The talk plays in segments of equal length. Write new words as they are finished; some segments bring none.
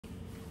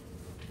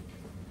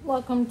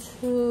Welcome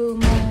to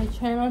my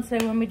channel.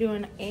 Today we're going to be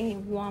doing a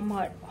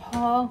Walmart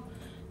haul.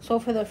 So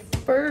for the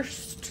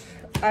first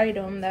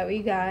item that we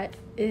got,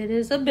 it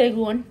is a big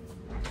one.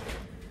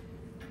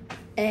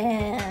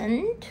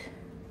 And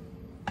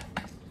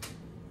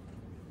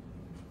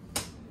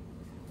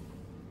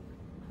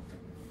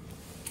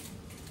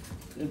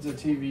it's a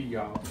TV,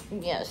 y'all.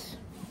 yes.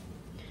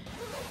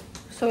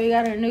 So we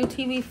got a new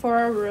TV for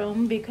our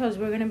room because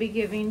we're going to be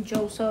giving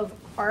Joseph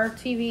our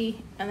TV,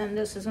 and then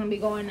this is going to be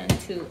going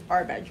into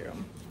our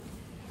bedroom.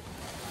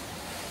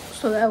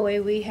 So that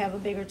way we have a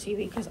bigger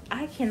TV, because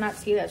I cannot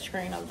see that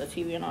screen of the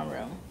TV in our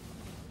room.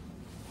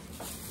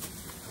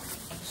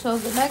 So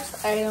the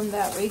next item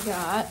that we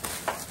got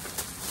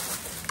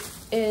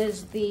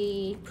is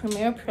the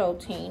Premier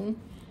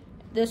Protein.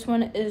 This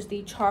one is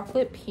the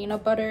chocolate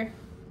peanut butter.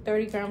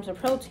 30 grams of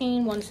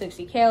protein,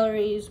 160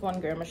 calories, 1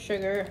 gram of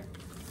sugar.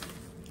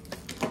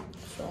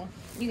 So,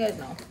 you guys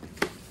know.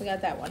 We got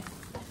that one.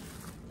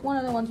 One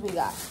of the ones we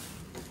got.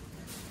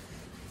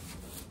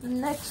 The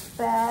next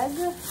bag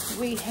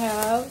we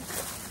have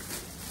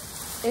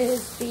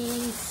is the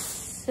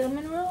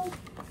cinnamon roll.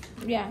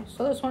 Yeah,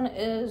 so this one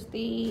is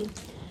the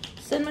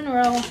cinnamon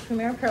roll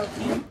Premier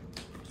Protein.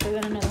 So we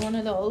got another one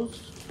of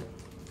those.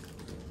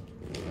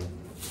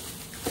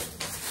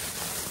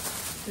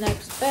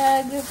 Next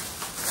bag,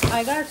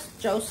 I got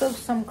Joseph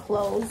some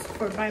clothes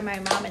by my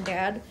mom and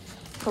dad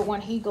for when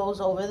he goes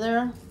over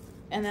there.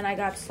 And then I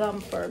got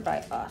some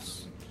by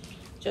us.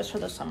 Just for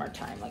the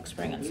summertime, like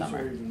spring and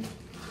summer. These are even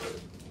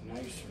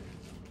nicer.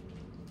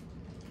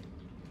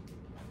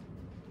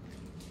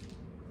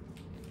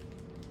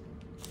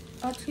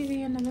 Our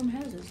TV in the room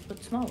has this,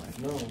 but smaller.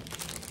 No,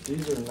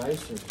 these are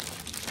nicer.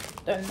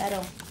 They're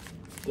metal.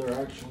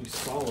 They're actually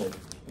solid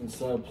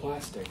instead of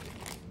plastic.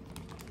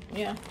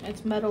 Yeah,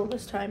 it's metal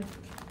this time.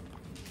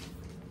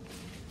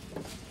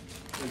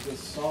 They're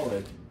just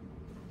solid.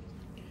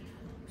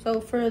 So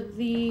for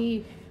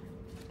the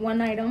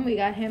one item, we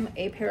got him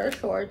a pair of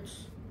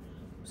shorts.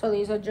 So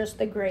these are just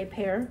the gray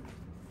pair.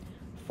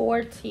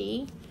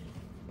 4T.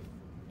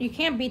 You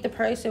can't beat the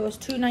price. It was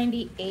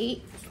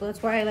 $2.98. So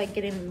that's why I like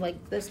getting like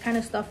this kind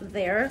of stuff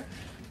there.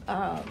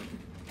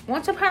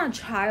 Once Upon a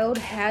Child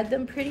had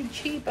them pretty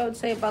cheap. I would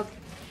say about,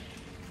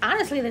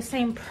 honestly, the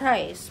same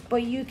price.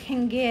 But you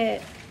can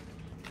get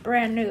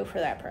brand new for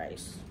that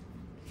price.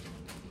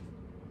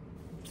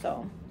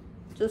 So,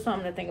 just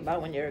something to think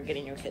about when you're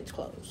getting your kids'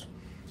 clothes.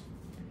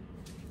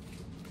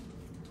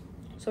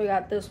 So we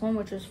got this one,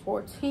 which is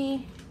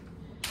 4T.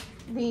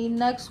 The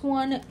next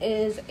one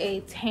is a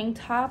tank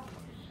top.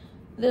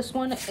 This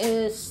one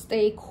is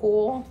Stay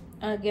Cool.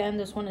 Again,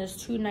 this one is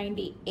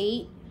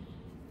 $2.98.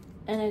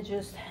 And it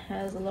just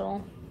has a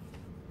little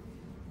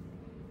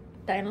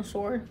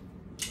dinosaur.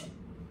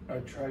 A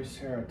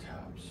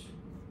Triceratops.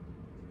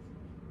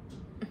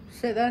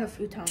 Say that a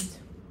few times.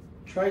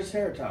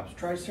 Triceratops,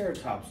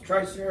 Triceratops,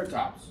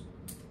 Triceratops.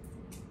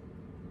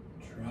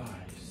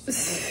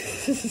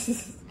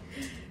 Triceratops.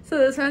 So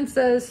this one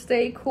says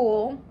Stay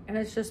Cool, and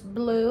it's just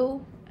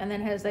blue, and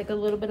then has like a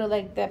little bit of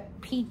like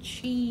that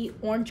peachy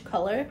orange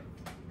color.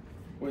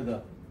 With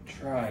a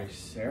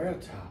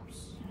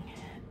Triceratops.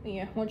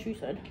 Yeah, what you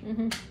said.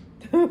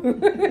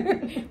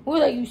 What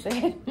like you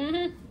said.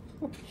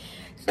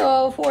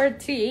 So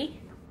 4T.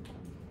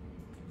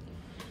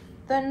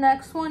 The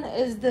next one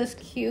is this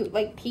cute,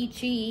 like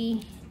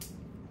peachy,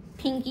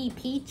 pinky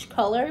peach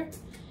color.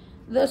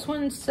 This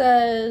one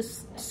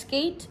says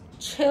Skate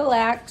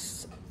Chillax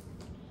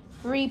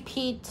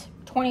Repeat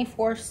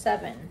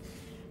 24/7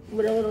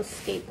 with a little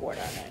skateboard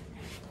on it.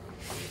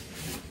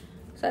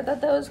 So I thought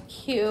that was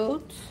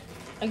cute.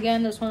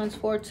 Again, this one is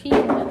 4T,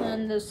 and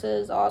then this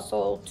is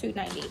also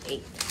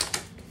 $2.98.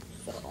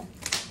 So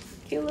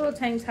cute little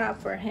tank top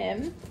for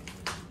him.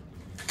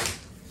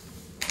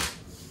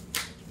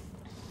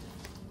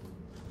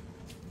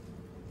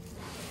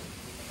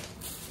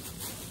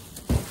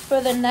 For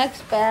the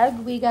next bag,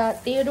 we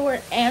got Theodore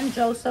and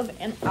Joseph.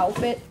 An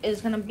outfit is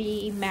going to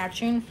be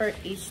matching for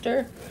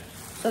Easter.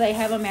 So they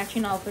have a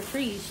matching outfit for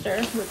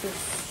Easter, which is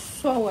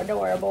so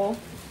adorable.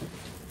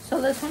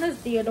 So this one is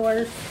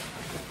Theodore's.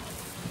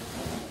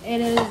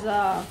 It is,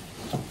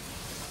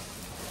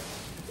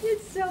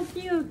 it's so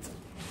cute.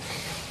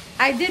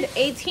 I did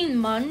 18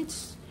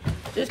 months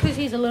just because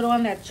he's a little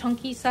on that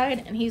chunky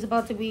side, and he's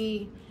about to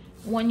be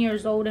 1 year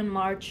old in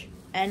March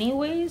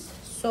anyways.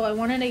 So I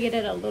wanted to get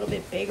it a little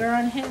bit bigger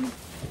on him.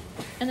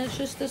 And it's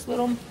just this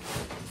little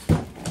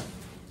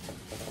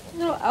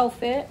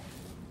outfit.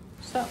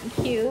 Something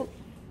cute.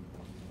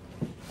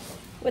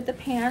 With the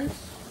pants.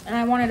 And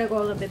I wanted to go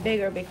a little bit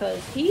bigger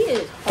because he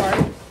is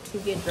hard to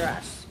get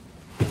dressed.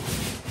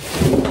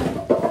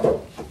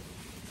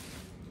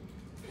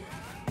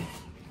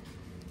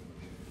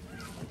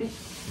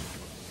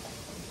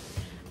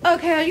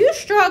 Okay, are you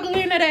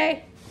struggling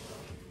today?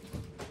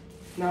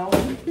 No.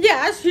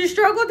 Yes, you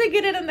struggled to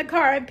get it in the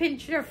car and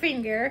pinch your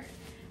finger.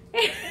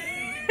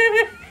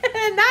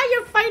 And now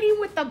you're fighting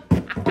with the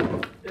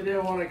box. It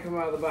didn't want to come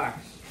out of the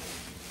box.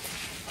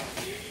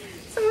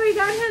 So we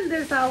got him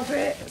this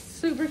outfit.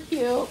 Super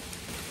cute.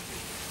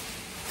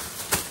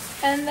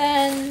 And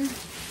then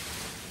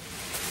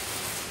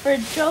for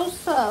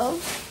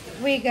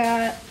Joseph, we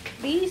got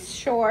these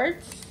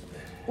shorts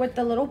with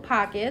the little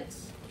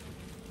pockets.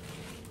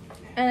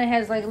 And it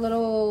has like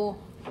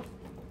little...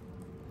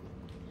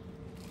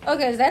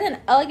 Okay, is that an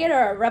alligator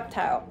or a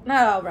reptile?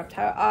 Not a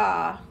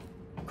reptile,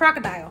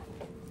 crocodile.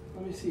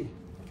 Let me see.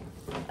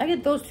 I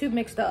get those two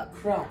mixed up.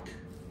 Croc.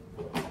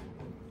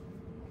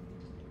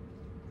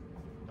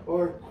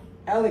 Or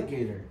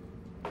alligator.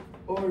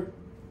 Or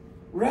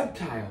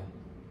reptile.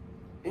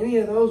 Any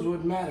of those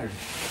would matter.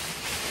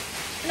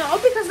 No,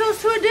 because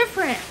those two are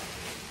different.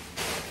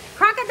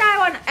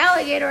 Crocodile and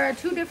alligator are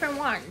two different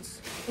ones.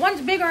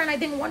 One's bigger and I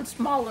think one's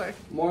smaller.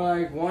 More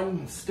like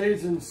one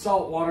stays in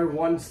salt water,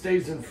 one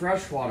stays in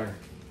fresh water.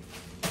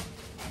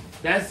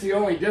 That's the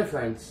only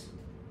difference.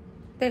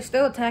 They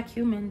still attack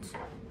humans.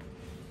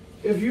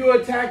 If you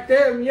attack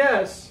them,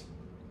 yes.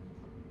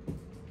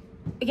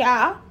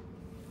 Yeah.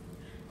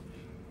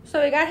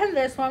 So we got him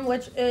this one,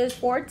 which is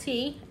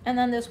 4T, and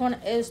then this one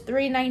is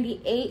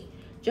 $3.98.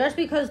 Just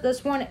because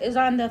this one is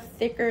on the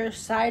thicker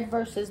side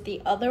versus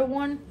the other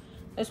one.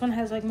 This one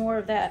has like more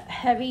of that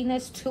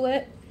heaviness to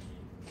it.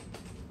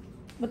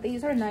 But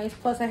these are nice.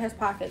 Plus it has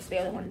pockets. The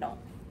other one don't.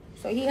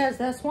 So he has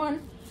this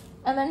one.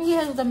 And then he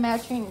has the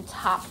matching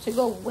top to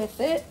go with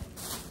it.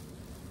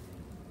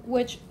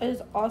 Which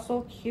is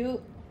also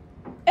cute.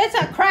 It's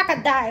a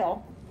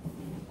crocodile.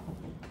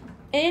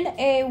 In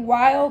a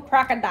wild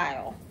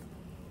crocodile.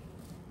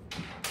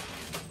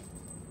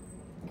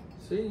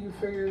 See, you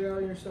figured it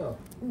out yourself.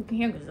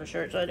 Here goes the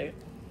shirts, I do.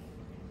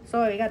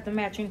 So we got the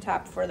matching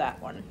top for that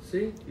one.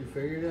 See, you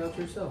figured it out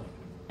yourself.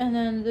 And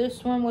then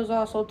this one was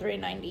also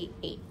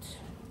 $3.98.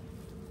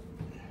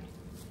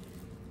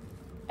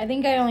 I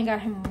think I only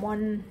got him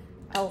one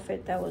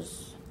outfit that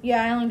was...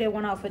 Yeah, I only did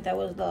one outfit that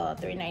was the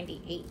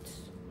 $3.98.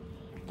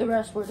 The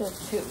rest were the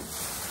two.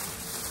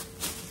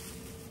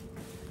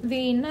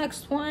 The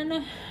next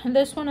one,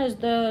 this one is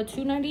the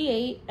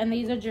 $2.98, and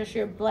these are just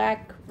your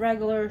black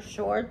regular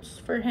shorts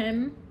for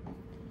him.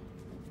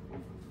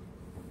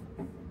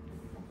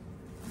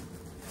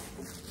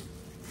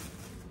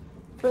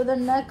 For the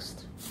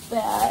next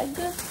bag,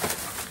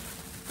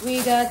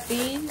 we got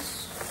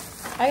these.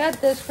 I got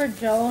this for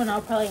Joe, and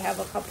I'll probably have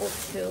a couple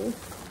too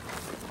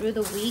through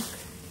the week.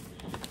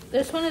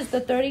 This one is the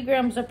 30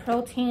 grams of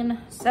protein,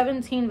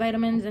 17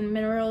 vitamins and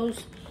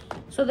minerals.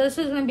 So this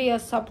is going to be a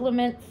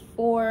supplement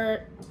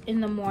for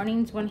in the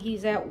mornings when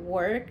he's at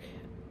work.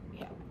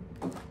 Yeah,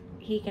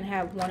 he can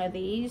have one of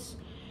these.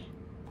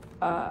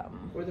 Or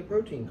the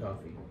protein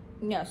coffee.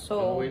 Yeah, so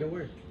on the way to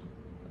work.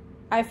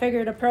 I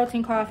figured a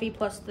protein coffee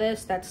plus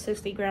this, that's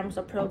 60 grams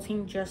of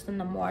protein just in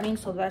the morning.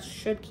 So that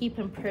should keep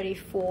him pretty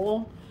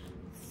full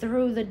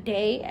through the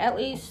day at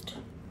least.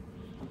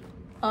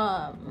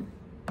 But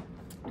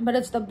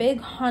it's the Big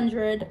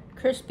 100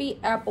 crispy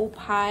apple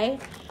pie.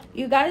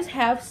 You guys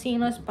have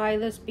seen us buy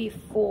this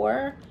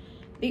before.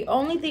 The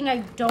only thing I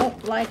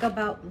don't like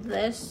about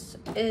this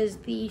is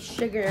the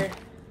sugar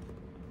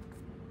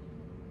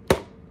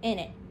in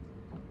it,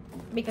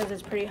 because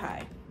it's pretty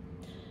high.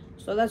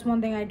 So that's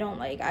one thing I don't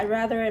like. I'd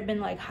rather it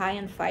been like high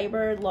in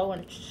fiber, low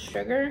in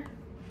sugar,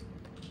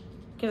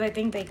 because I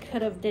think they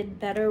could have did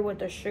better with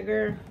the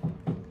sugar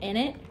in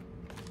it.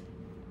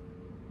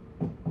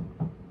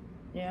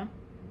 Yeah.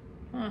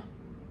 Huh.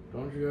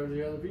 Don't you have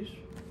the other piece?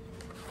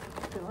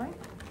 Do I?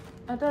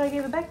 I thought I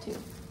gave it back to you.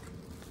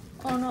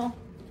 Oh no.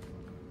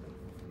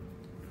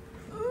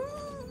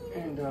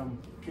 And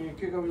can you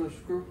kick over the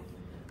screw?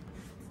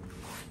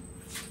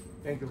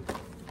 Thank you.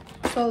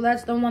 So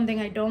that's the one thing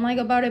I don't like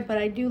about it, but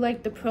I do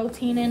like the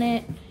protein in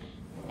it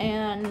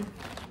and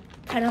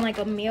kind of like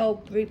a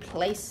meal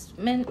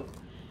replacement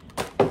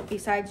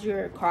besides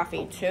your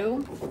coffee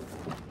too.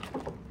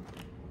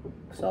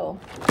 So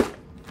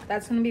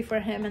that's gonna be for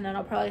him, and then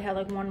I'll probably have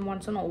like one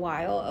once in a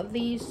while of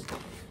these,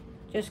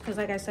 just because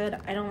like I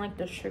said, I don't like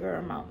the sugar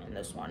amount in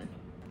this one.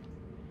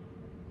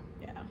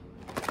 Yeah,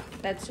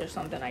 that's just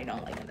something I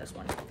don't like in this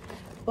one,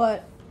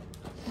 but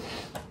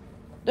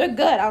they're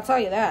good, I'll tell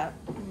you that.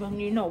 And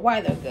you know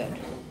why they're good.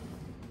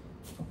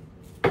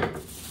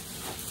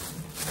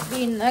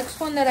 The next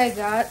one that I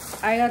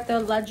got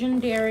the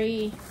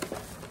legendary.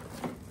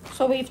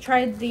 So we've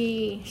tried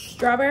the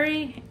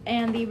strawberry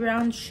and the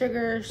brown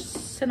sugar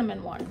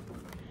cinnamon one.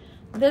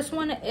 This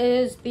one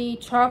is the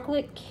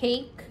chocolate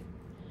cake,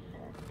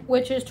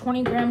 which is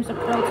 20 grams of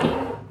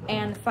protein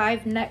and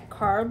 5 net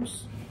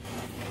carbs.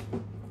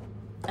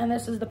 And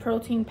this is the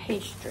protein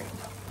pastry.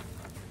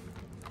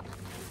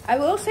 I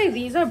will say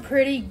these are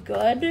pretty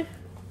good.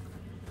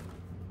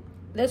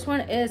 This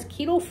one is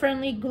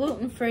keto-friendly,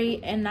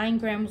 gluten-free, and 9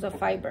 grams of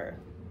fiber.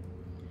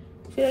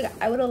 I feel like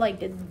I would have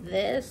liked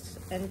this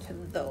into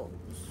those.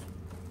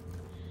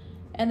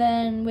 And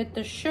then with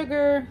the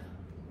sugar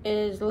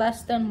is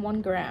less than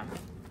 1 gram.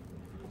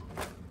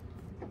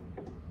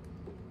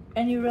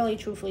 And you really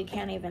truthfully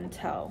can't even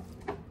tell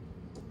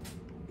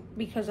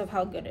because of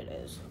how good it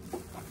is.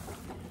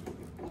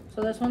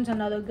 So this one's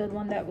another good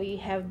one that we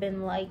have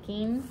been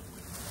liking.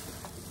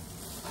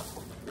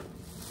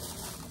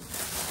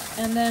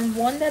 And then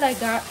one that I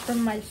got for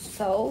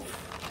myself,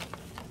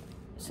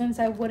 since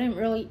I wouldn't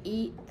really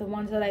eat the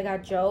ones that I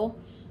got Joe,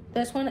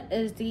 this one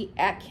is the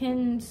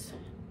Atkins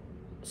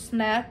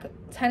snack,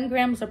 10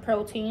 grams of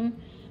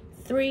protein,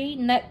 3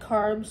 net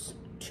carbs,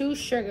 2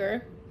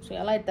 sugar, see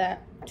I like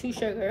that, 2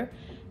 sugar,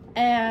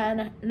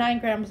 and 9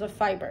 grams of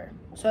fiber.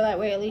 So that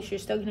way at least you're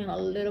still getting a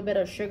little bit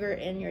of sugar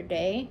in your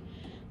day.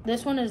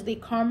 This one is the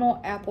caramel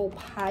apple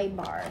pie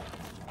bar.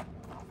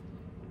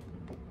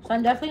 So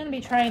I'm definitely going to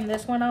be trying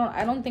this one out.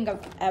 I don't think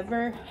I've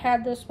ever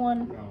had this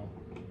one. No.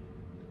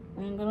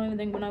 I don't even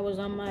think when I was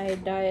on my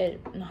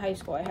diet in high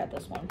school I had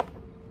this one.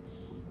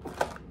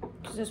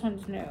 Because this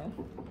one's new.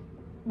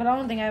 But I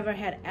don't think I ever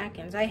had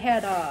Atkins. I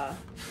had,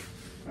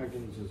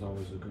 Atkins is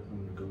always a good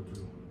one to go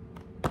to.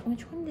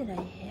 which one did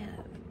I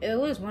have? It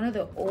was one of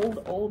the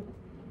old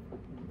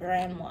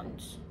brand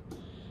ones.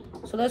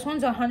 So this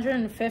one's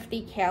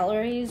 150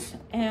 calories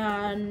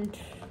and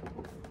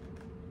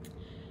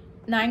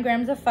 9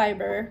 grams of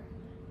fiber.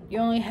 You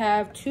only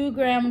have 2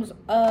 grams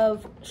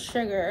of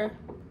sugar.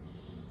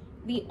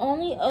 The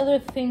only other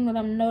thing that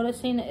I'm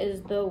noticing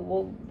is the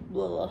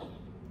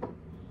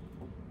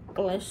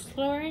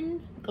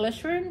glycerin.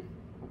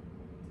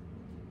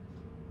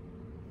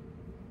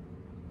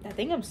 I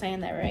think I'm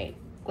saying that right.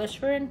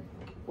 Glycerin,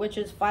 which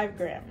is 5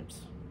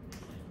 grams.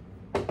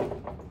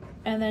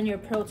 And then your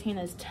protein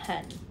is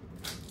 10.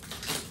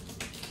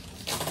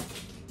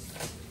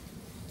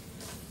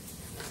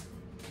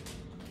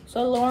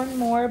 So learn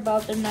more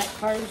about the net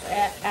carbs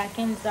at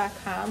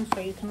Atkins.com, so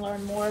you can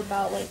learn more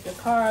about like your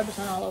carbs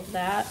and all of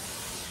that.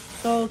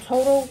 So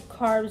total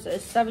carbs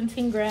is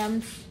 17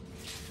 grams,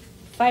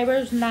 fiber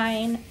is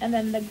 9, and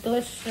then the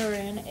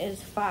glycerin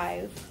is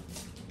 5,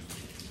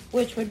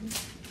 which would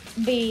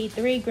be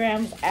 3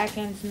 grams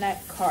Atkins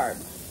net carb.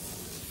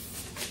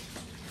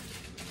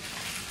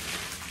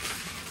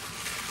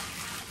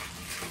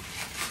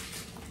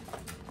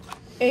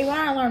 If you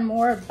want to learn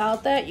more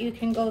about that, you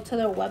can go to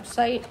their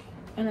website,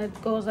 and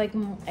it goes like,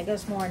 I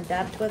guess, more in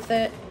depth with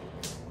it.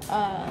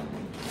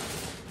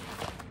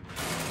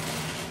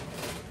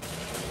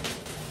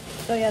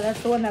 So yeah,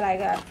 that's the one that I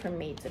got for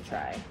me to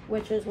try,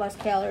 which is less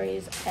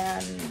calories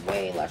and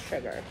way less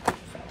sugar.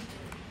 So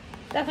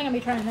definitely gonna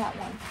be trying that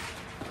one.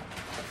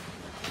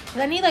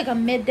 I need like a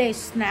midday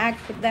snack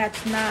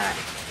that's not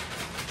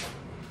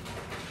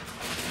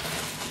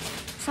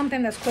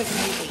something that's quick and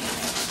easy.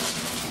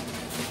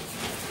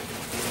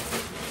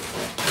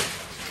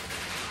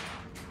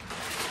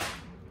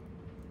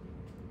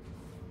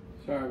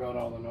 Sorry about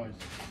all the noise.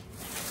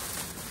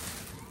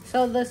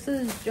 So this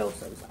is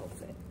Joseph's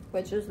outfit,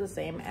 which is the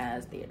same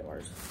as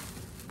Theodore's.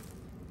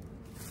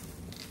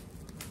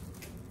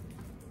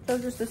 So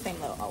just the same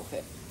little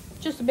outfit,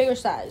 just a bigger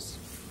size.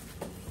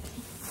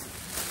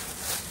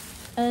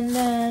 And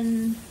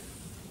then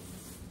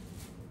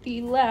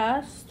the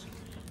last,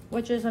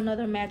 which is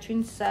another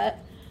matching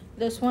set.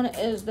 This one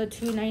is the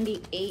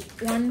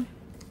 $2.98 one.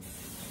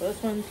 So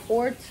this one's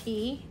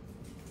 4T.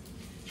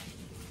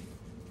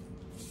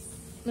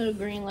 Little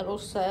green little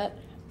set.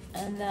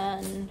 And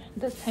then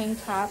the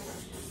tank top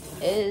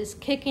is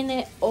Kicking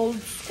It Old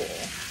School.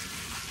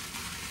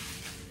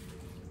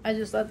 I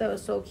just thought that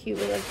was so cute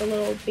with like the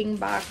little bing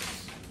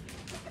box.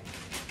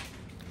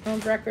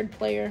 Old record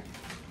player.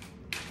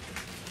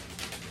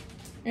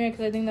 Yeah,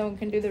 because I think that one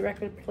can do the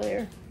record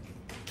player.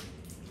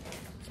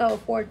 So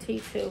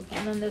 4T too.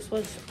 And then this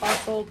was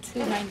also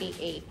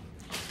 $2.98.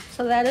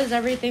 So that is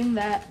everything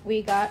that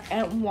we got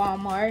at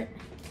Walmart.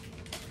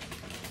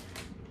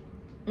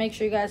 Make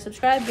sure you guys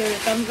subscribe, give it a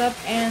thumbs up,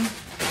 and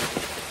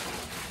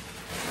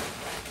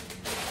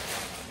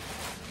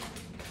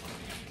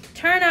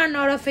turn on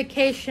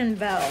notification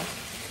bell.